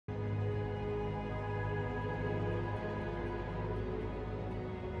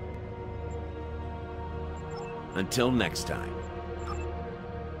Until next time.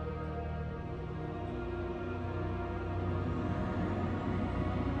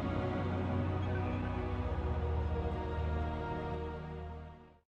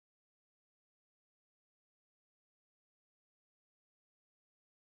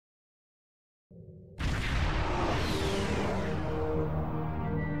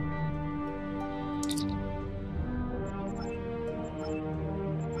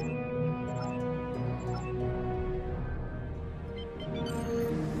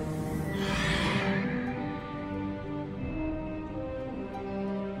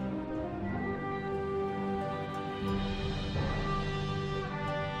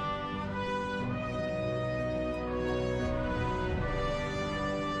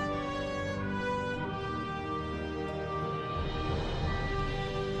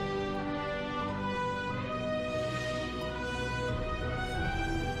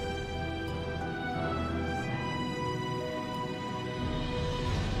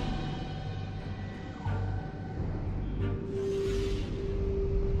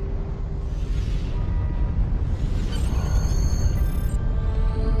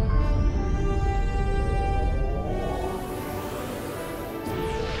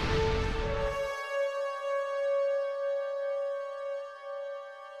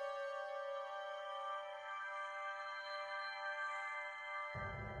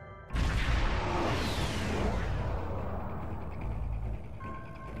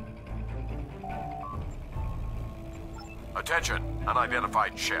 Attention,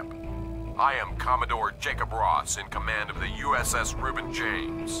 unidentified ship. I am Commodore Jacob Ross in command of the USS Reuben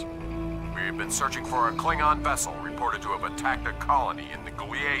James. We have been searching for a Klingon vessel reported to have attacked a colony in the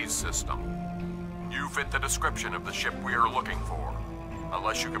Gliese system. You fit the description of the ship we are looking for.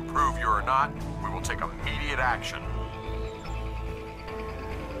 Unless you can prove you are not, we will take immediate action.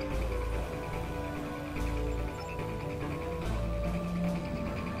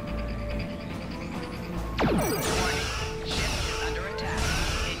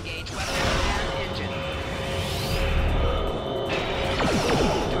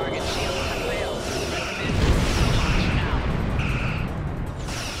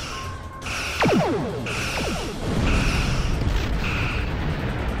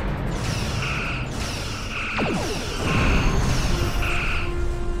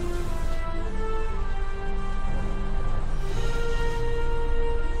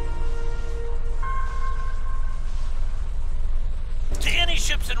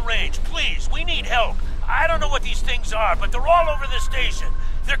 Ships in range, please. We need help. I don't know what these things are, but they're all over the station.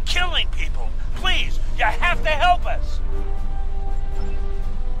 They're killing people. Please, you have to help us.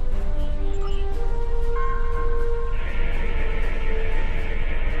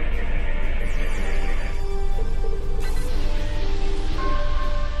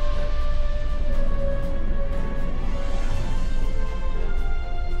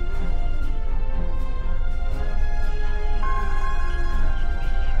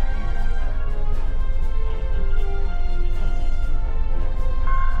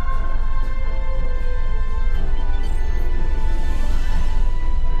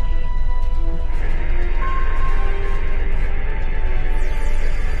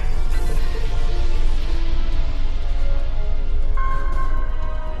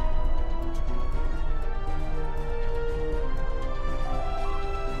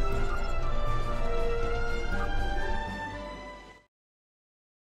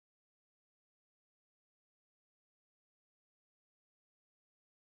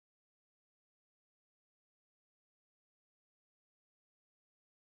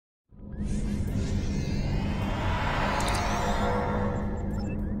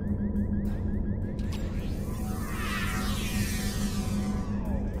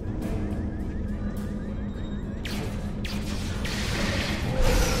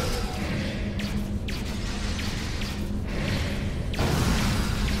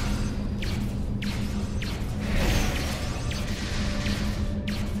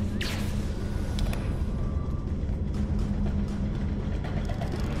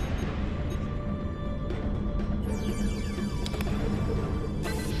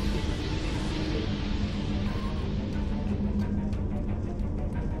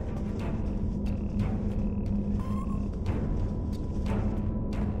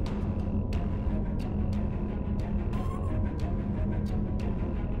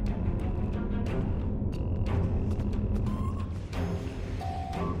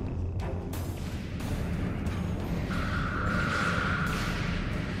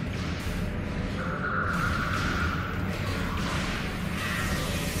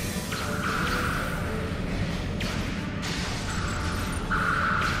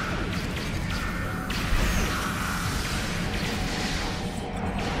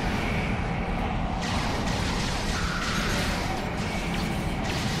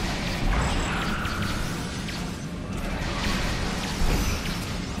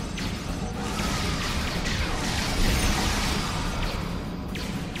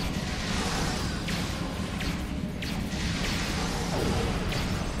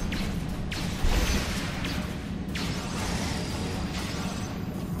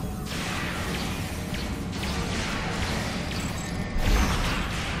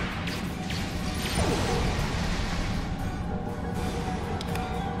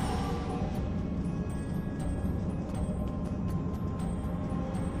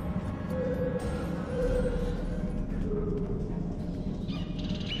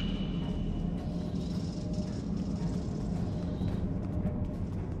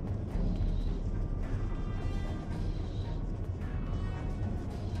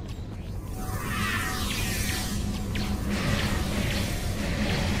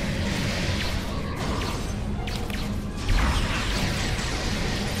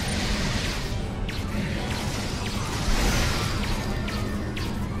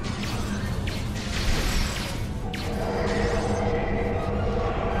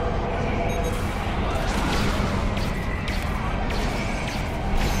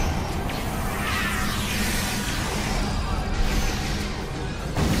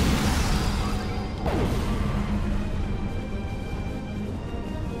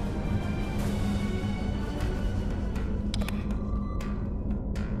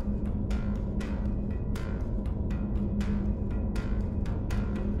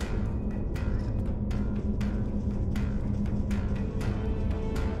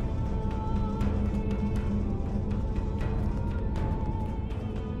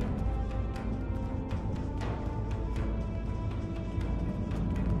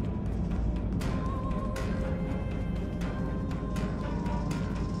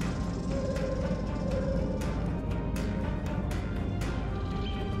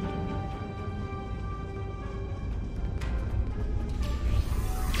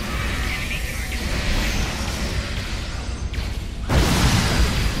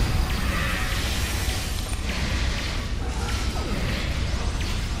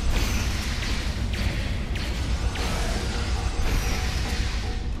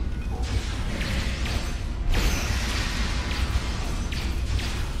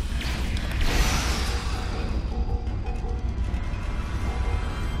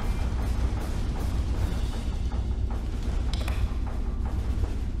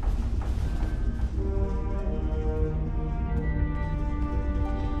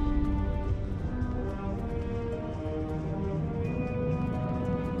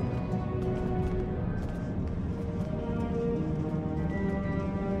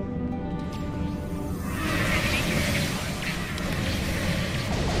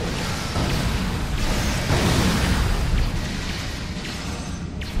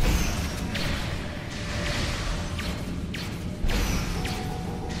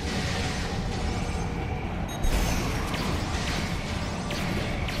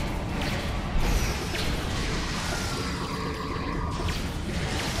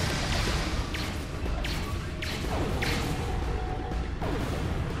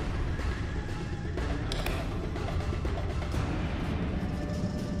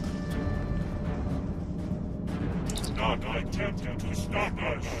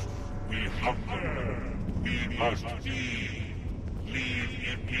 hunger. We must feed.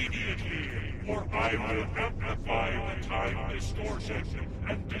 Leave immediately, or I will amplify the time distortion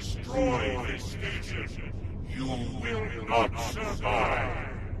and destroy this station. You will not survive.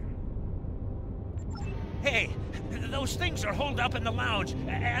 Hey, those things are holed up in the lounge,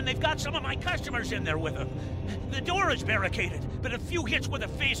 and they've got some of my customers in there with them. The door is barricaded, but a few hits with a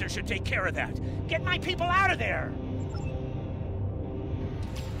phaser should take care of that. Get my people out of there!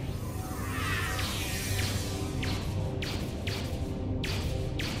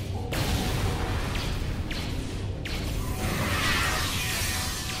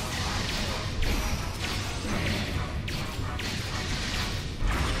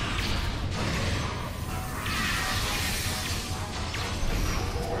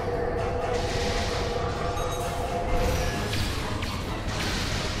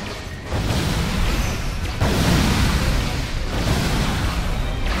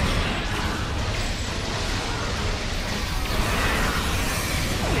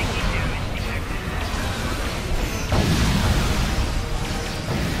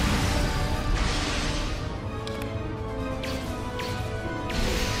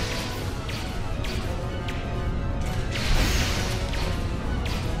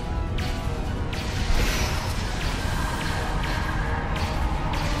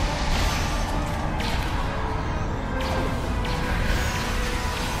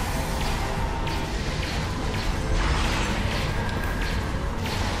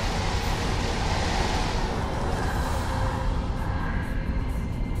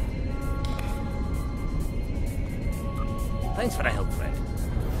 Thanks for the help, friend.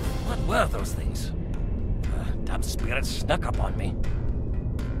 What were those things? Damn spirits snuck up on me.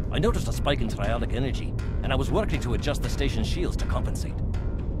 I noticed a spike in triolic energy, and I was working to adjust the station's shields to compensate.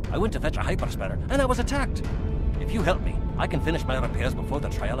 I went to fetch a hyperspanner, and I was attacked. If you help me, I can finish my repairs before the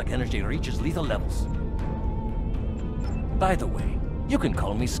triolic energy reaches lethal levels. By the way, you can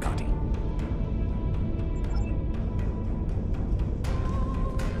call me Scotty.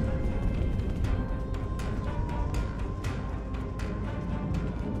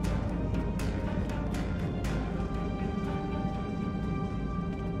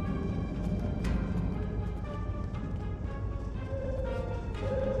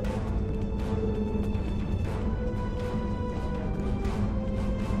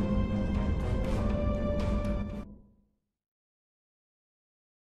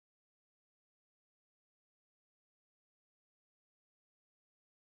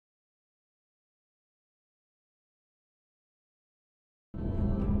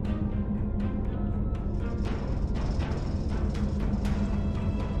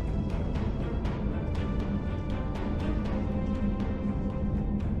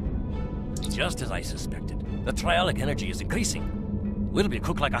 Just as I suspected, the triolic energy is increasing. We'll be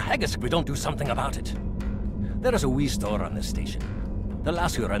cooked like a haggis if we don't do something about it. There is a wee store on this station. The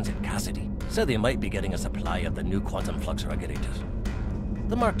lass who runs it, Cassidy, said they might be getting a supply of the new quantum flux regulators.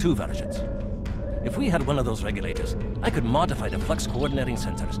 The Mark II versions. If we had one of those regulators, I could modify the flux coordinating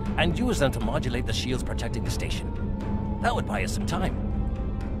sensors and use them to modulate the shields protecting the station. That would buy us some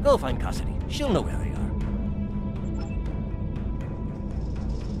time. Go find Cassidy. She'll know where they are.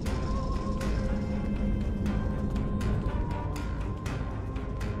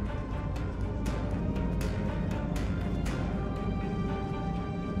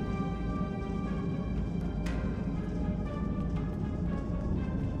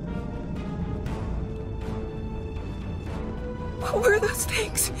 What were those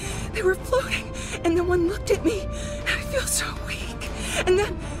things? They were floating, and then one looked at me, and I feel so weak. And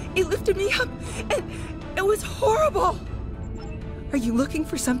then it lifted me up, and it was horrible. Are you looking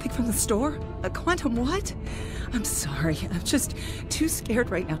for something from the store? A quantum what? I'm sorry, I'm just too scared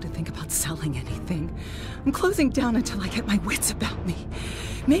right now to think about selling anything. I'm closing down until I get my wits about me.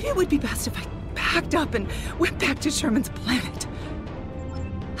 Maybe it would be best if I packed up and went back to Sherman's planet.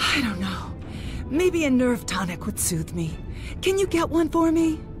 I don't know. Maybe a nerve tonic would soothe me. Can you get one for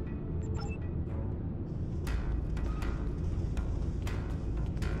me?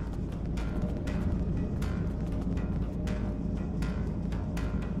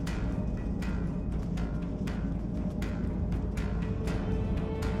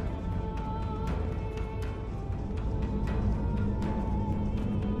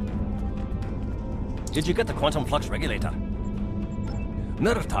 Did you get the quantum flux regulator?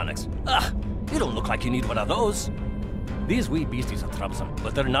 Nerve tonics? Ah, you don't look like you need one of those. These wee beasties are troublesome,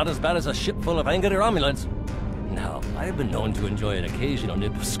 but they're not as bad as a ship full of angry Romulans. Now, I've been known to enjoy an occasional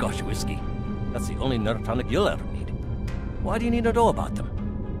nip of Scotch whiskey. That's the only nerve tonic you'll ever need. Why do you need to know about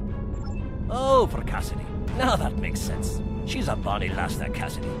them? Oh, for Cassidy. Now that makes sense. She's a bonny lass, that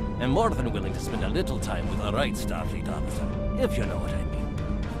Cassidy, and more than willing to spend a little time with a right Starfleet officer, if you know what I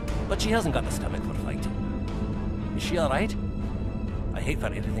mean. But she hasn't got the stomach for fighting. Is she alright? I hate for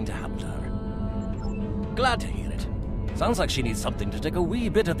anything to happen to her. Glad to hear it. Sounds like she needs something to take a wee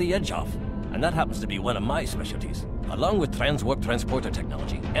bit of the edge off, and that happens to be one of my specialties, along with transwarp transporter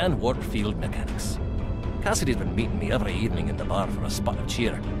technology and warp field mechanics. Cassidy's been meeting me every evening in the bar for a spot of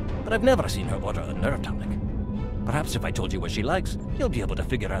cheer, but I've never seen her order a nerve tonic. Perhaps if I told you what she likes, you'll be able to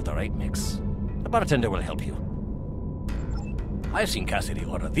figure out the right mix. The bartender will help you. I've seen Cassidy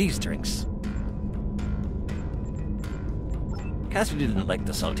order these drinks. Cassidy didn't like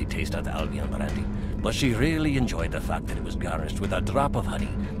the salty taste of the Albion brandy, but she really enjoyed the fact that it was garnished with a drop of honey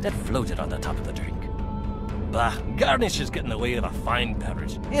that floated on the top of the drink. Bah, garnish is getting in the way of a fine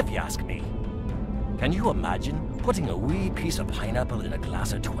beverage, if you ask me. Can you imagine putting a wee piece of pineapple in a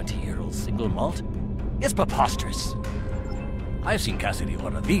glass of 20-year-old single malt? It's preposterous. I've seen Cassidy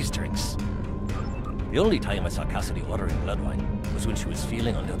order these drinks. The only time I saw Cassidy ordering blood wine was when she was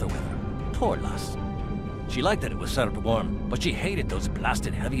feeling under the weather. Poor lass. She liked that it was served warm, but she hated those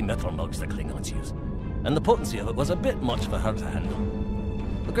blasted heavy metal mugs the Klingons use, and the potency of it was a bit much for her to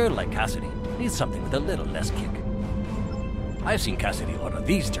handle. A girl like Cassidy needs something with a little less kick. I've seen Cassidy order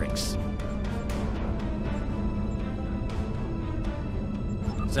these drinks.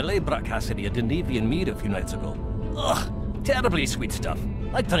 Zalay brought Cassidy a Denevian mead a few nights ago. Ugh, terribly sweet stuff,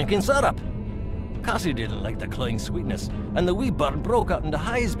 like drinking syrup. Cassidy didn't like the cloying sweetness, and the wee bird broke out into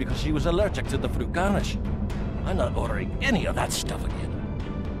highs because she was allergic to the fruit garnish. I'm not ordering any of that stuff again.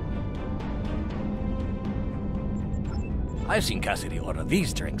 I've seen Cassidy order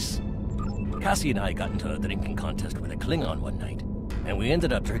these drinks. Cassie and I got into a drinking contest with a Klingon one night, and we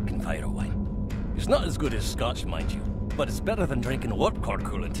ended up drinking fire wine. It's not as good as scotch, mind you, but it's better than drinking warp core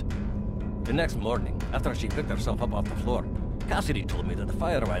coolant. The next morning, after she picked herself up off the floor, Cassidy told me that the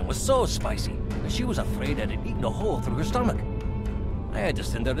fire wine was so spicy that she was afraid it had eaten a hole through her stomach. I had to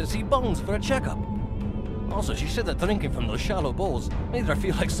send her to see Bones for a checkup. Also, she said that drinking from those shallow bowls made her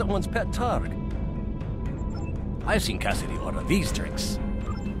feel like someone's pet targ. I've seen Cassidy order these drinks.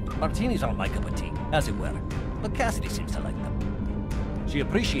 Martinis aren't my cup of tea, as it were, but Cassidy seems to like them. She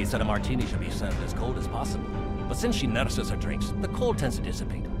appreciates that a martini should be served as cold as possible, but since she nurses her drinks, the cold tends to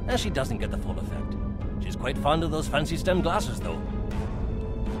dissipate, and she doesn't get the full effect. She's quite fond of those fancy stem glasses, though.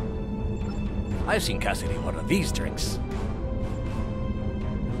 I've seen Cassidy order these drinks.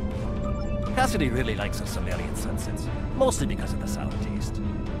 Cassidy really likes her Sumerian sunsets, mostly because of the sour taste.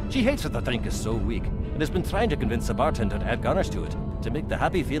 She hates that the drink is so weak, and has been trying to convince the bartender to add garnish to it, to make the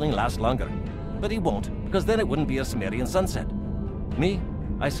happy feeling last longer. But he won't, because then it wouldn't be a Sumerian sunset. Me,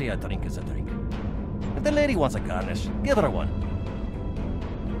 I say a drink is a drink. If the lady wants a garnish, give her one.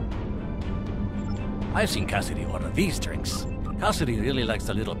 I've seen Cassidy order these drinks. Cassidy really likes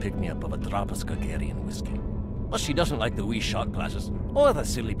the little pick-me-up of a drop of Skagarian whiskey. But she doesn't like the wee shot glasses, or the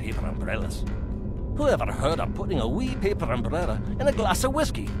silly paper umbrellas. Who ever heard of putting a wee paper umbrella in a glass of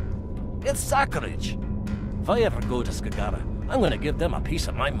whiskey? It's sacrilege. If I ever go to Skagara, I'm going to give them a piece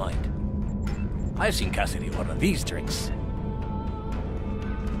of my mind. I've seen Cassidy order these drinks.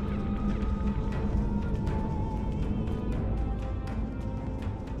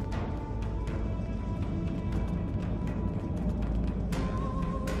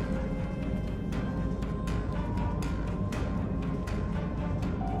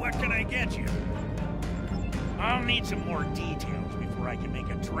 What can I get you? I'll need some more details before I can make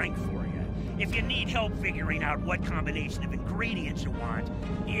a drink for you. If you need help figuring out what combination of ingredients you want,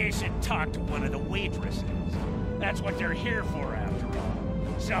 you should talk to one of the waitresses. That's what they're here for, after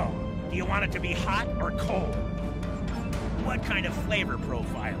all. So, do you want it to be hot or cold? What kind of flavor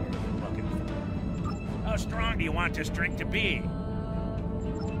profile are you looking for? How strong do you want this drink to be?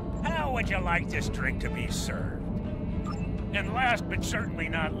 How would you like this drink to be served? And last but certainly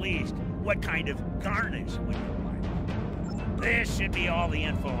not least, what kind of garnish would you like? This should be all the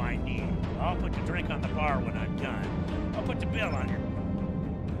info I need. I'll put the drink on the bar when I'm done. I'll put the bill on your...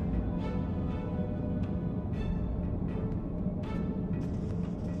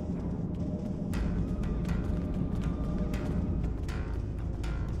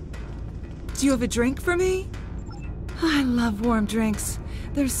 Do you have a drink for me? I love warm drinks.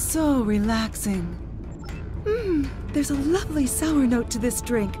 They're so relaxing. There's a lovely sour note to this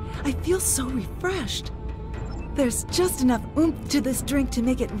drink. I feel so refreshed. There's just enough oomph to this drink to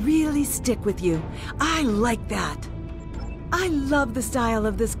make it really stick with you. I like that. I love the style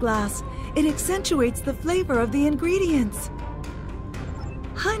of this glass. It accentuates the flavor of the ingredients.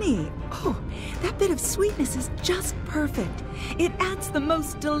 Honey, oh, that bit of sweetness is just perfect. It adds the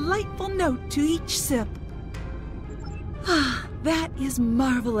most delightful note to each sip. That is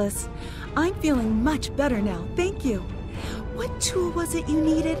marvelous. I'm feeling much better now, thank you. What tool was it you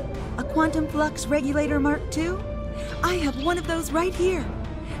needed? A quantum flux regulator Mark II? I have one of those right here.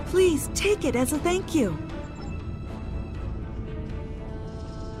 Please take it as a thank you.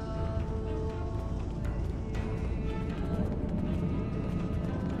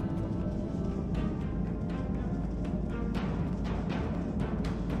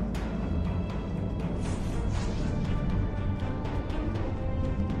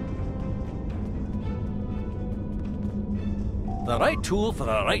 The right tool for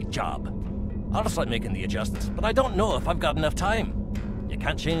the right job. I'll start making the adjustments, but I don't know if I've got enough time. You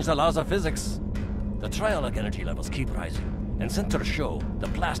can't change the laws of physics. The trialic energy levels keep rising, and sensors show the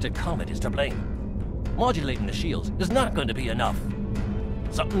blasted comet is to blame. Modulating the shields is not going to be enough.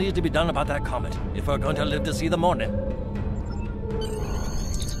 Something needs to be done about that comet if we're going to live to see the morning.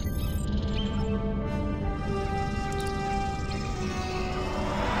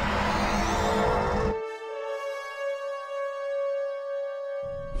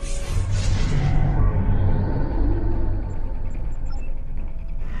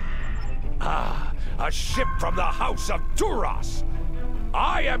 A ship from the house of Duras.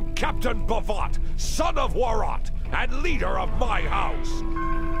 I am Captain Bavat, son of Warot, and leader of my house.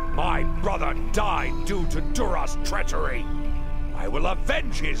 My brother died due to Duras' treachery. I will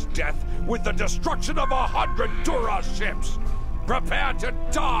avenge his death with the destruction of 100 Duras ships. Prepare to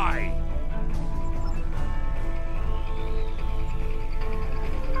die!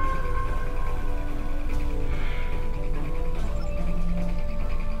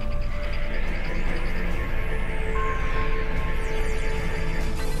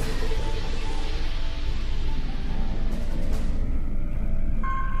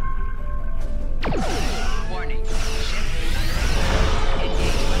 Warning. Ship under attack.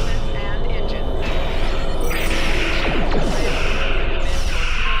 Engage weapons and engines. Ship to land. Recommend torpedo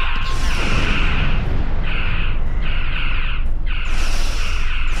launch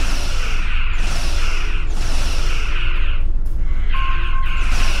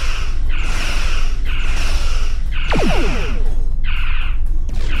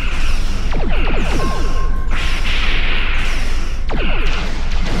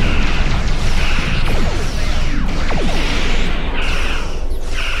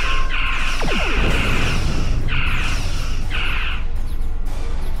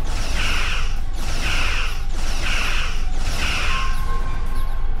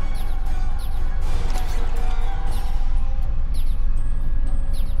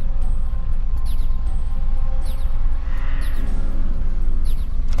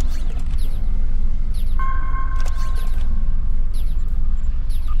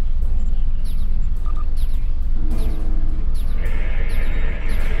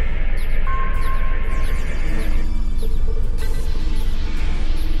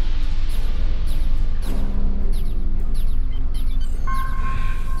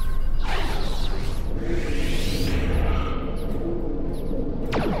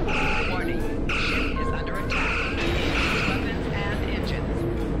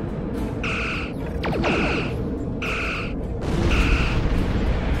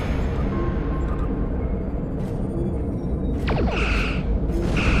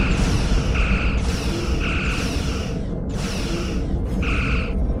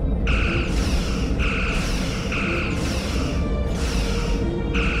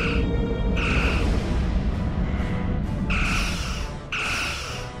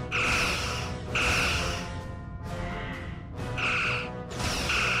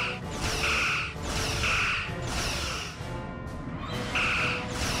now.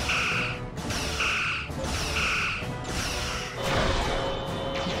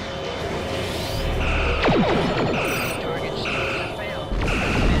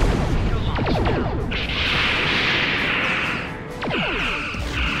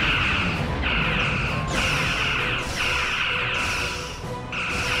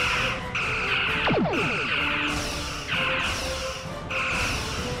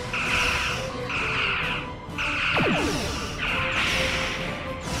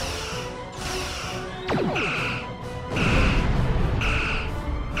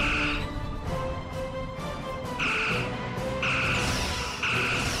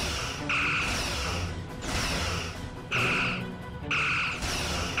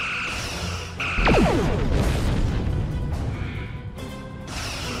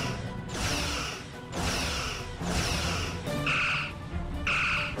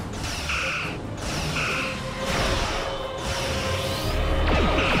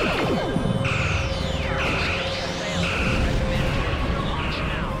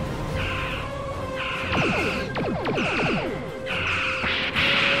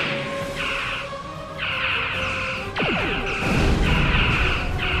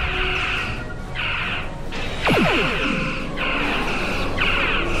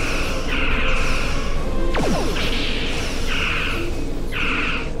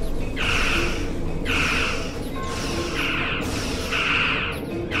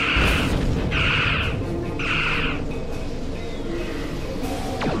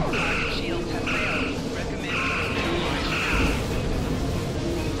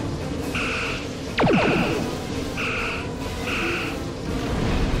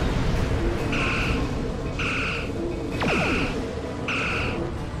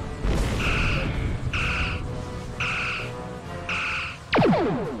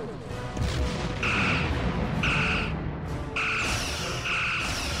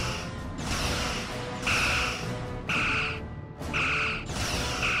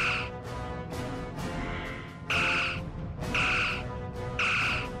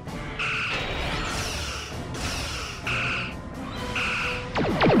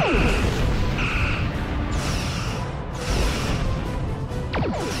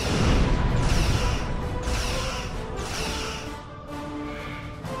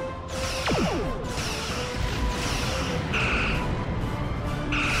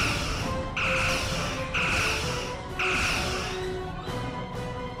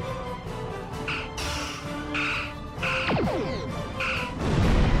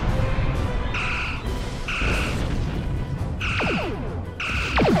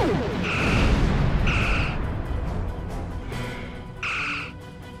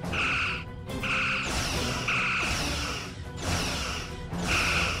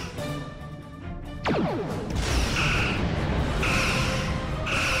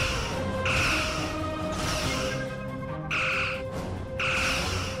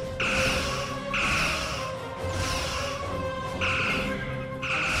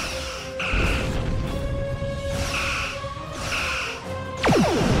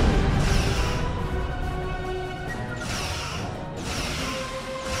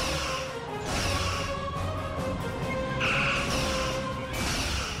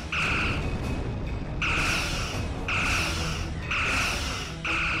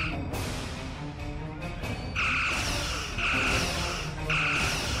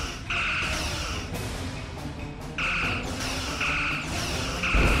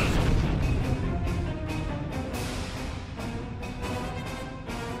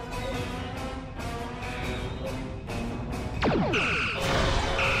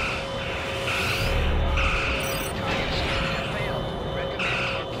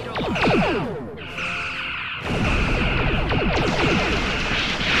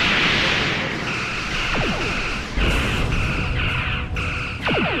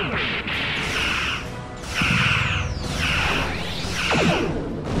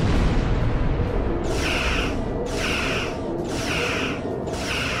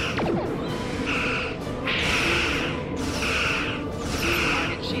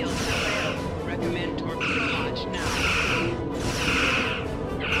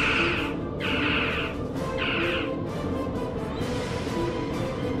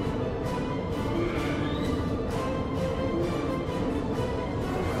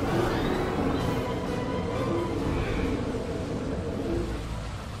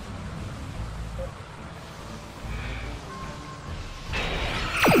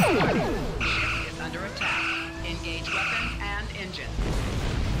 Ship is under attack. Engage weapons and engines.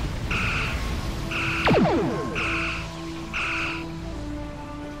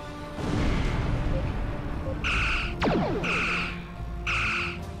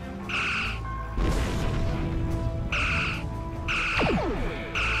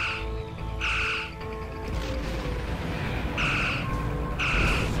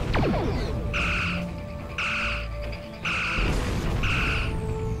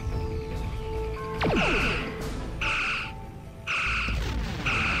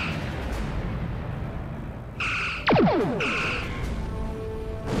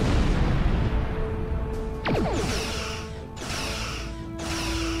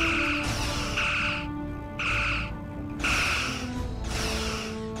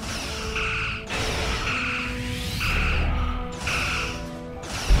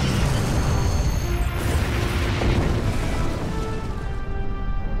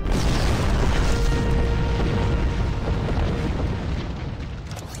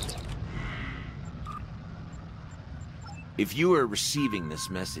 If you are receiving this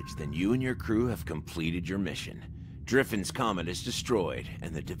message, then you and your crew have completed your mission. Driffin's Comet is destroyed,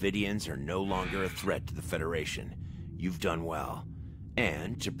 and the Davidians are no longer a threat to the Federation. You've done well.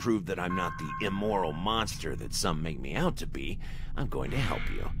 And to prove that I'm not the immoral monster that some make me out to be, I'm going to help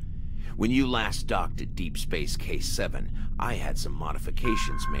you. When you last docked at Deep Space K7, I had some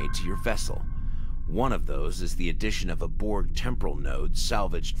modifications made to your vessel. One of those is the addition of a Borg temporal node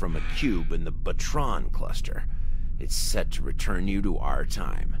salvaged from a cube in the Batron cluster. It's set to return you to our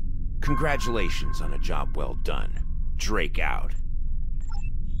time. Congratulations on a job well done. Drake out.